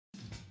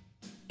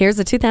Here's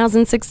a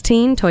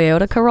 2016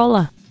 Toyota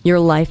Corolla.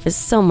 Your life is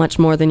so much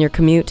more than your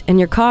commute, and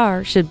your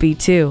car should be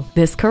too.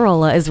 This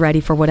Corolla is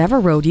ready for whatever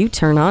road you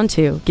turn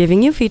onto,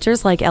 giving you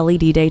features like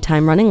LED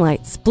daytime running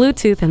lights,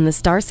 Bluetooth, and the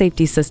Star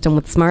Safety System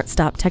with Smart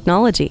Stop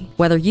technology.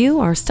 Whether you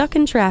are stuck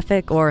in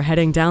traffic or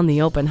heading down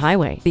the open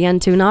highway, the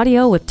Entune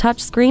Audio with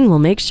touchscreen will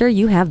make sure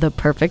you have the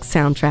perfect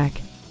soundtrack.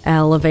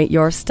 Elevate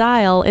your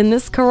style in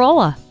this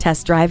Corolla.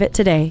 Test drive it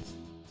today.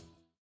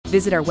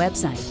 Visit our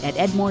website at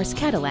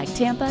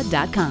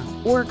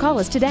edmorsecadillactampa.com or call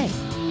us today.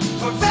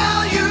 For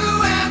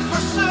value and for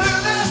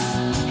service.